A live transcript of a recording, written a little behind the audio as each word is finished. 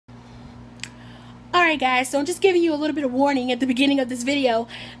Alright guys, so I'm just giving you a little bit of warning at the beginning of this video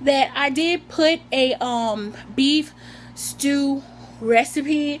that I did put a beef stew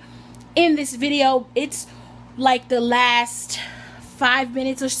recipe in this video. It's like the last 5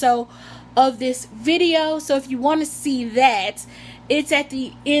 minutes or so of this video, so if you want to see that, it's at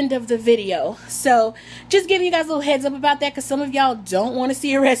the end of the video. So just giving you guys a little heads up about that, because some of y'all don't want to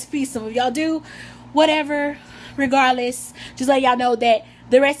see a recipe, some of y'all do. Whatever, regardless, just let y'all know that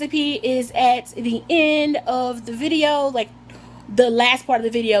the recipe is at the end of the video. Like the last part of the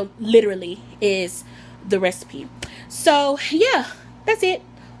video literally is the recipe. So yeah, that's it.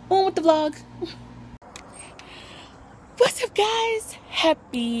 On with the vlog. What's up guys?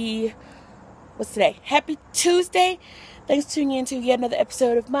 What's today? Happy Tuesday. Thanks for tuning in to yet another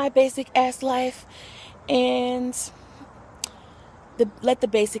episode of My Basic Ass Life. And let the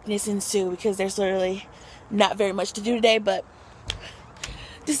basicness ensue, because there's literally not very much to do today, but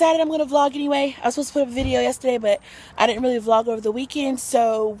decided I'm going to vlog anyway. I was supposed to put up a video yesterday, but I didn't really vlog over the weekend,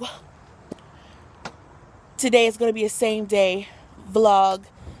 so today is going to be a same day vlog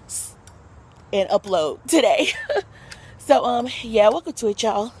and upload today. So yeah, welcome to it,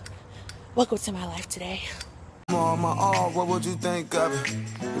 y'all. Welcome to my life today. My all, what would you think of it?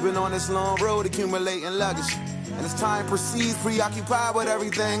 We've been on this long road accumulating luggage, and as time proceeds, preoccupied with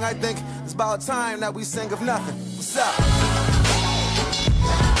everything, I think it's about time that we sing of nothing. What's up?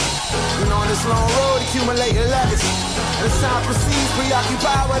 Been on this long road accumulating luggage, and as time proceeds,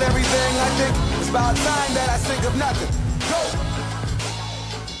 preoccupied with everything, I think it's about time that I sing of nothing. Go!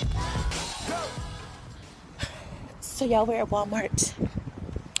 So y'all, we're at Walmart.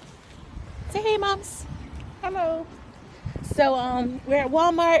 Say hey, moms. Hello. So we're at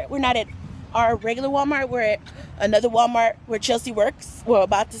Walmart. We're not at our regular Walmart. We're at another Walmart where Chelsea works. We're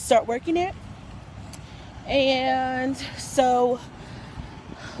about to start working at. And so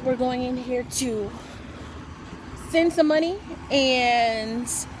we're going in here to send some money. And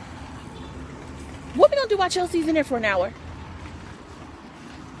what we gonna do while Chelsea's in there for an hour?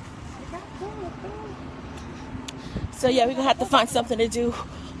 So yeah, we're gonna have to find something to do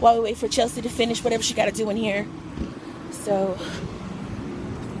while we wait for Chelsea to finish whatever she gotta do in here. So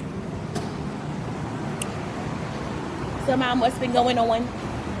somehow what's been going on?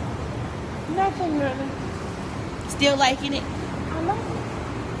 Nothing really. Still liking it? I love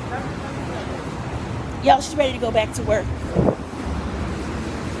it. Y'all, she's ready to go back to work,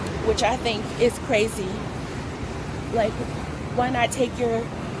 which I think is crazy. Like, why not take your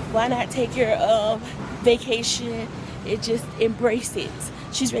vacation and just embrace it?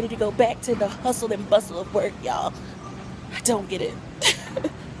 She's ready to go back to the hustle and bustle of work, y'all. I don't get it.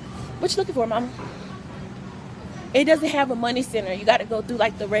 What you looking for, mama? It doesn't have a money center. You got to go through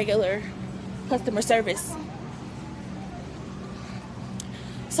like the regular customer service.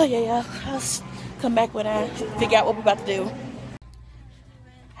 So yeah, I'll come back when I figure out what we're about to do.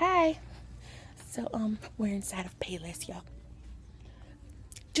 Hi. So we're inside of Payless, y'all.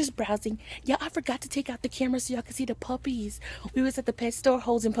 Just browsing. Y'all, I forgot to take out the camera so y'all can see the puppies. We was at the pet store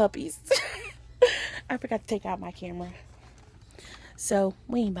holding puppies. I forgot to take out my camera. So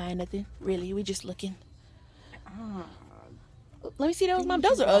we ain't buying nothing, really. We just looking. Let me see those, mom.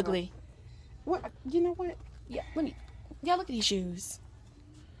 Those are ugly. What? You know what? Yeah, y'all look at these shoes.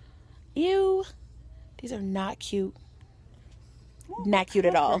 Ew. These are not cute. Not cute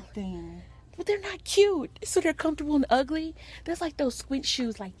at all. But they're not cute. So they're comfortable and ugly. There's like those squint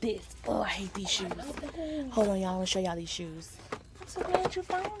shoes like this. Oh, I hate these shoes. Hold on, y'all. I want to show y'all these shoes. I'm so glad you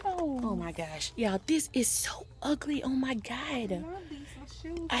found those. Oh my gosh. Y'all, this is so ugly. Oh my God.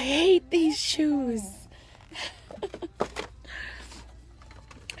 I hate these shoes.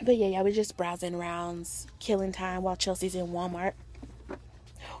 But yeah, we're just browsing around, killing time while Chelsea's in Walmart.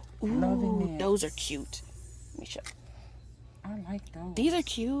 Ooh, those are cute. Let me show. I like those. These are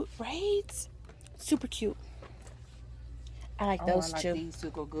cute, right? Super cute. I like those I like too. These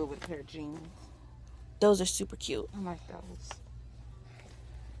to go good with a pair of jeans. Those are super cute. I like those.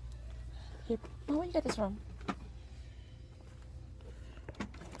 Here, oh, where you got this from?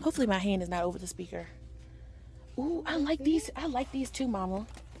 Hopefully my hand is not over the speaker. Ooh, I like these. I like these too, mama.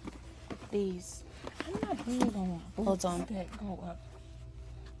 These. I'm not big on Hold on. that go up.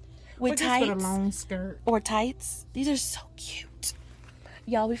 With tights with a long skirt or tights. These are so cute.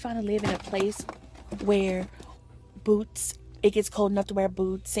 Y'all, we finally live in a place where boots, it gets cold enough to wear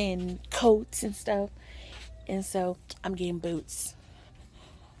boots and coats and stuff. And so I'm getting boots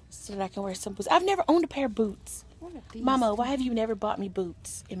so that I can wear some boots. I've never owned a pair of boots. Mama, why have you never bought me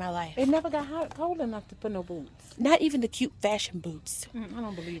boots in my life? It never got cold enough to put no boots. Not even the cute fashion boots. I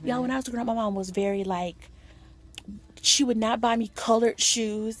don't believe in Y'all, it. when I was growing up, my mom was very like, She would not buy me colored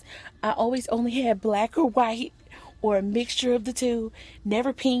shoes. I always only had black or white or a mixture of the two.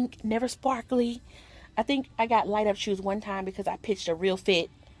 Never pink, never sparkly. I think I got light up shoes one time because I pitched a real fit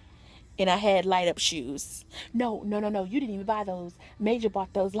and I had light up shoes. No. You didn't even buy those. Major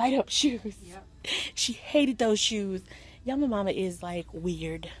bought those light up shoes. Yep. She hated those shoes. Y'all, my mama is like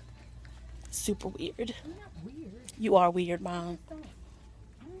weird. Super weird. I'm not weird. You are weird, Mom. We're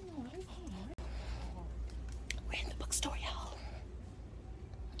in the bookstore, y'all.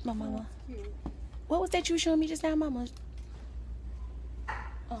 My mama. What was that you were showing me just now, Mama?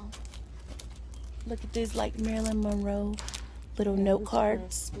 Oh. Look at this, like Marilyn Monroe little note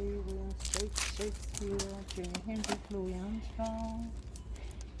cards. So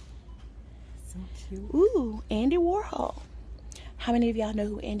cute. Ooh, Andy Warhol. How many of y'all know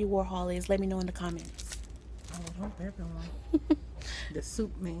who Andy Warhol is? Let me know in the comments. Oh, don't everyone. The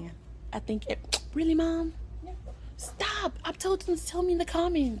soup man. I think really, Mom? Yeah. Stop! I've told them to tell me in the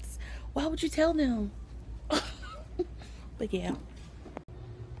comments. Why would you tell them? But yeah.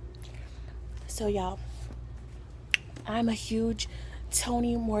 So y'all, I'm a huge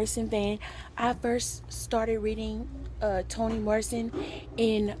Toni Morrison fan. I first started reading Toni Morrison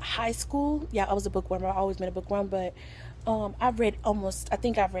in high school. Yeah, I was a bookworm. I've always been a bookworm, but I've read I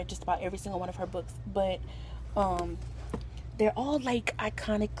think I've read just about every single one of her books, but they're all like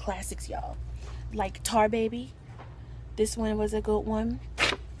iconic classics, y'all. Like Tar Baby. This one was a good one.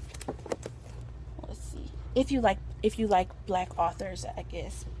 Let's see. If you like black authors, I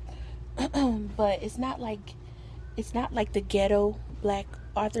guess. But it's not like the ghetto black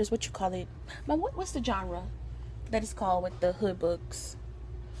authors. What you call it? Mom, what's the genre that is called with the hood books?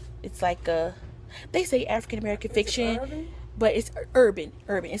 It's like they say African American fiction, but it's urban.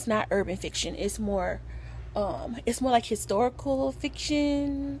 It's not urban fiction. It's more like historical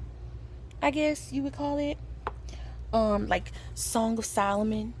fiction, I guess you would call it. Like Song of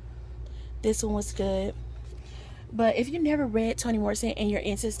Solomon. This one was good. But if you never read Toni Morrison and you're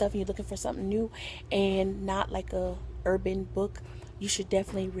into stuff and you're looking for something new and not like a urban book, you should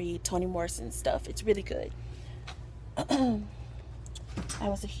definitely read Toni Morrison's stuff. It's really good. I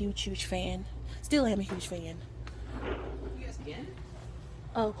was a huge fan. Still am a huge fan. You guys again?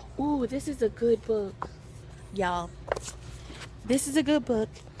 Oh, ooh, this is a good book, y'all. This is a good book.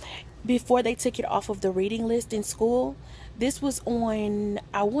 Before they took it off of the reading list in school, this was on,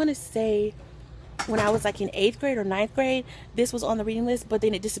 I want to say, when I was like in 8th grade or 9th grade, this was on the reading list, but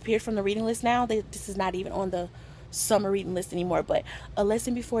then it disappeared from the reading list now. This is not even on the summer reading list anymore. But A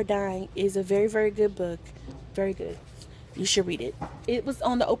Lesson Before Dying is a very, very good book. Very good. You should read it. It was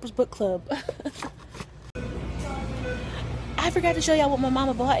on the Oprah's Book Club. I forgot to show y'all what my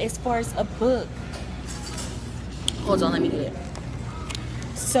mama bought as far as a book. Hold on, let me get it.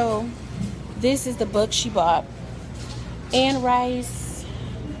 So, this is the book she bought. Anne Rice,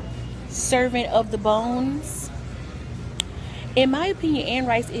 Servant of the Bones. In my opinion, Anne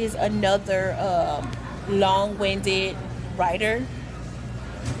Rice is another long-winded writer.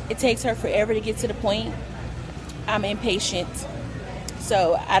 It takes her forever to get to the point. I'm impatient,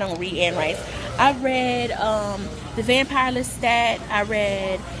 so I don't read Anne Rice. I've read The Vampire Lestat. I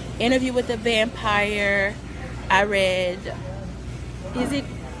read Interview with the Vampire. I read,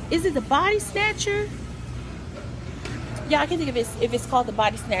 is it The Body Snatcher? Yeah, I can't think if it's called The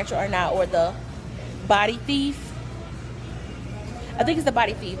Body Snatcher or not, or The Body Thief. I think it's The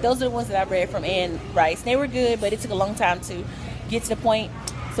Body Thief. Those are the ones that I read from Anne Rice. They were good, but it took a long time to get to the point.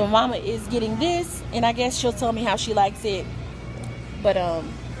 So Mama is getting this, and I guess she'll tell me how she likes it. But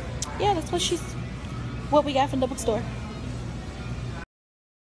yeah, that's what we got from the bookstore.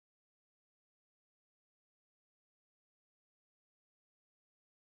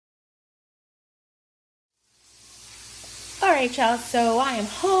 Alright, y'all, so I am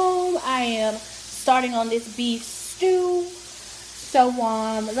home. I am starting on this beef stew. So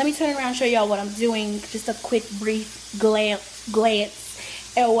let me turn around and show y'all what I'm doing. Just a quick brief glance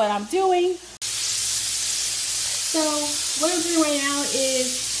at what I'm doing. So what I'm doing right now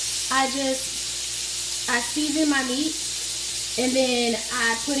is I season my meat, and then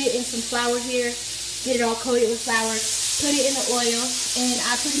I put it in some flour here, get it all coated with flour, put it in the oil, and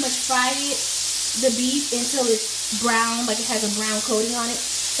I pretty much fry the beef until it's brown, like it has a brown coating on it,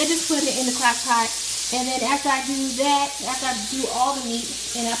 and just put it in the crock pot. And then after I do that, after I do all the meat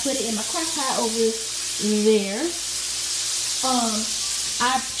and I put it in my crock pot over there,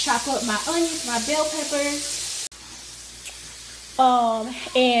 I chop up my onions, my bell peppers,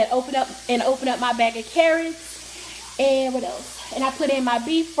 and open up my bag of carrots, and what else? And I put in my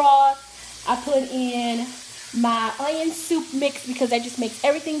beef broth. I put in my onion soup mix because that just makes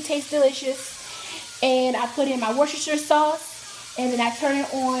everything taste delicious. and I put in my Worcestershire sauce, and then I turn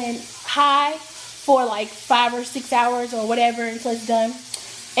it on high for like 5 or 6 hours or whatever until it's done.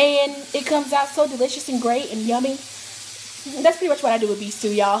 And it comes out so delicious and great and yummy. That's pretty much what I do with beef stew,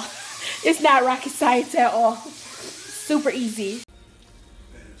 y'all. It's not rocket science at all. Super easy.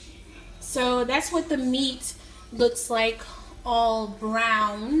 So that's what the meat looks like, all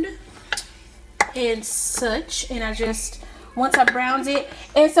browned and such. And I just, once I browned it,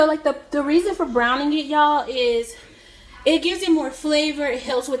 and so like the reason for browning it, y'all, is it gives it more flavor. It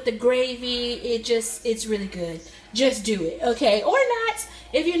helps with the gravy. It's really good. Just do it, okay? Or not.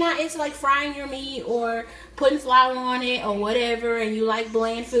 If you're not into like frying your meat or putting flour on it or whatever, and you like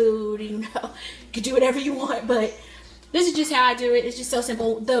bland food, you know, you can do whatever you want. But this is just how I do it. It's just so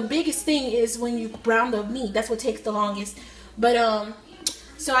simple. The biggest thing is when you brown the meat. That's what takes the longest. But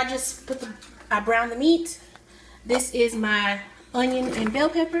so I just I brown the meat. This is my onion and bell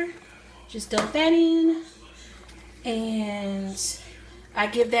pepper. Just dump that in, and I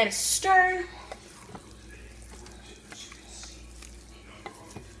give that a stir.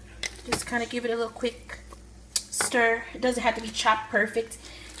 Just kind of give it a little quick stir. It doesn't have to be chopped perfect.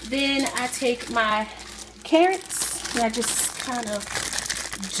 Then I take my carrots and I just kind of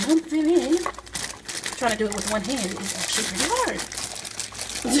dump them in. Trying to do it with one hand is actually pretty hard.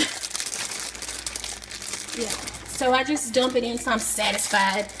 Yeah, so I just dump it in so I'm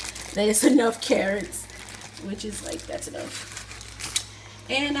satisfied that it's enough carrots, which is like, that's enough.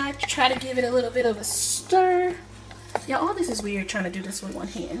 And I try to give it a little bit of a stir. Yeah, all this is weird trying to do this with one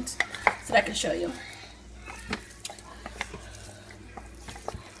hand, so that I can show you.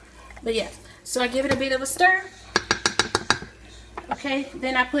 But yeah, so I give it a bit of a stir. Okay,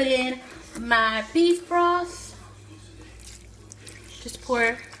 then I put in my beef broth. Just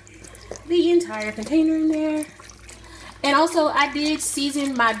pour the entire container in there. And also, I did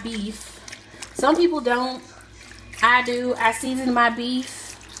season my beef. Some people don't. I do. I season my beef.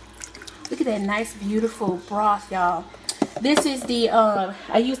 Look at that nice, beautiful broth, y'all. This is the,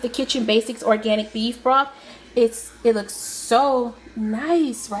 I use the Kitchen Basics organic beef broth. It looks so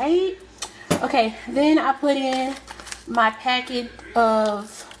nice, right? Okay, then I put in my packet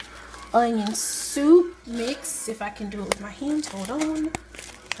of onion soup mix. If I can do it with my hands, hold on.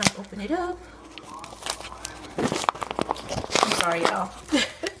 Try to open it up. I'm sorry, y'all.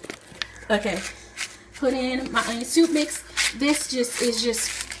 Okay, put in my onion soup mix. This is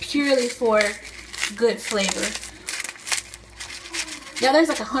just purely for good flavor. Now there's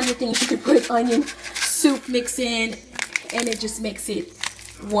like 100 things you can put onion soup mix in, and it just makes it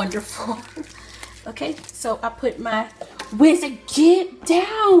wonderful. Okay, so I put my Wednesday, get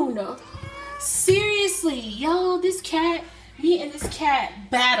down. Seriously, y'all, this cat, me and this cat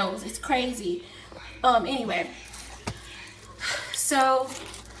battles. It's crazy. Anyway, so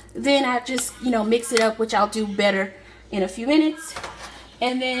then I just, you know, mix it up, which I'll do better in a few minutes.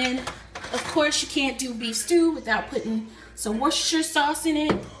 And then, of course, you can't do beef stew without putting some Worcestershire sauce in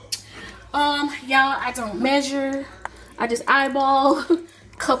it. Y'all, I don't measure. I just eyeball a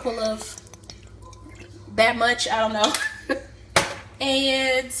couple of that much, I don't know.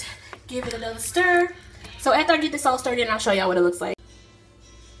 And give it another stir. So after I get this all stirred in, I'll show y'all what it looks like.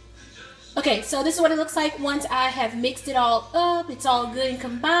 Okay, so this is what it looks like once I have mixed it all up. It's all good and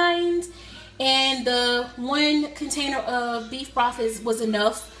combined. And the 1 container of beef broth was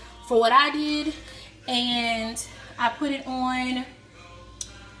enough for what I did. And I put it on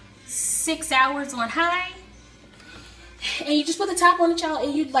 6 hours on high. And you just put the top on it, y'all,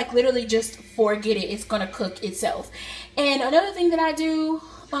 and you like literally just forget it. It's gonna cook itself. And another thing that I do,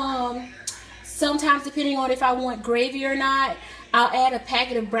 sometimes depending on if I want gravy or not, I'll add a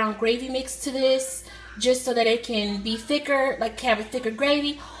packet of brown gravy mix to this just so that it can be thicker, like have a thicker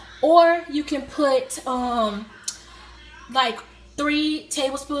gravy. Or you can put like 3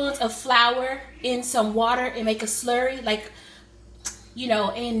 tablespoons of flour in some water and make a slurry, like, you know,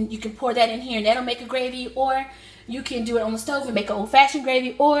 and you can pour that in here and that'll make a gravy. Or you can do it on the stove and make an old-fashioned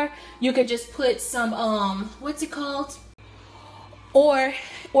gravy. Or you can just put some what's it called? Or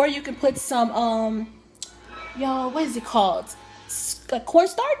you can put some y'all, what is it called?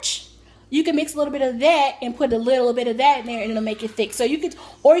 Cornstarch. You can mix a little bit of that and put a little bit of that in there, and it'll make it thick. So you could,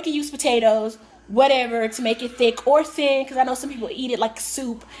 or you can use potatoes, whatever, to make it thick or thin, because I know some people eat it like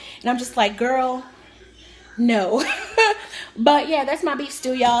soup, and I'm just like, girl, no. But yeah, that's my beef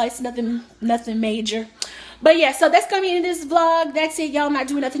stew, y'all. It's nothing major. But yeah, so that's gonna be in this vlog. That's it, y'all. I'm not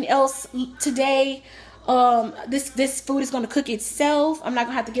doing nothing else today. This food is gonna cook itself. I'm not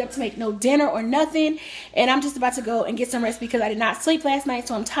gonna have to get up to make no dinner or nothing, and I'm just about to go and get some rest because I did not sleep last night,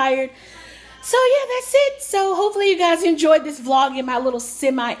 so I'm tired. So yeah, that's it. So hopefully you guys enjoyed this vlog and my little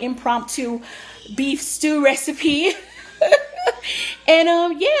semi-impromptu beef stew recipe. And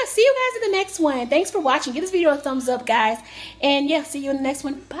yeah, see you guys in the next one. Thanks for watching. Give this video a thumbs up, guys. And yeah, see you in the next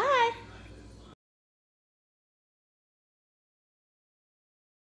one. Bye.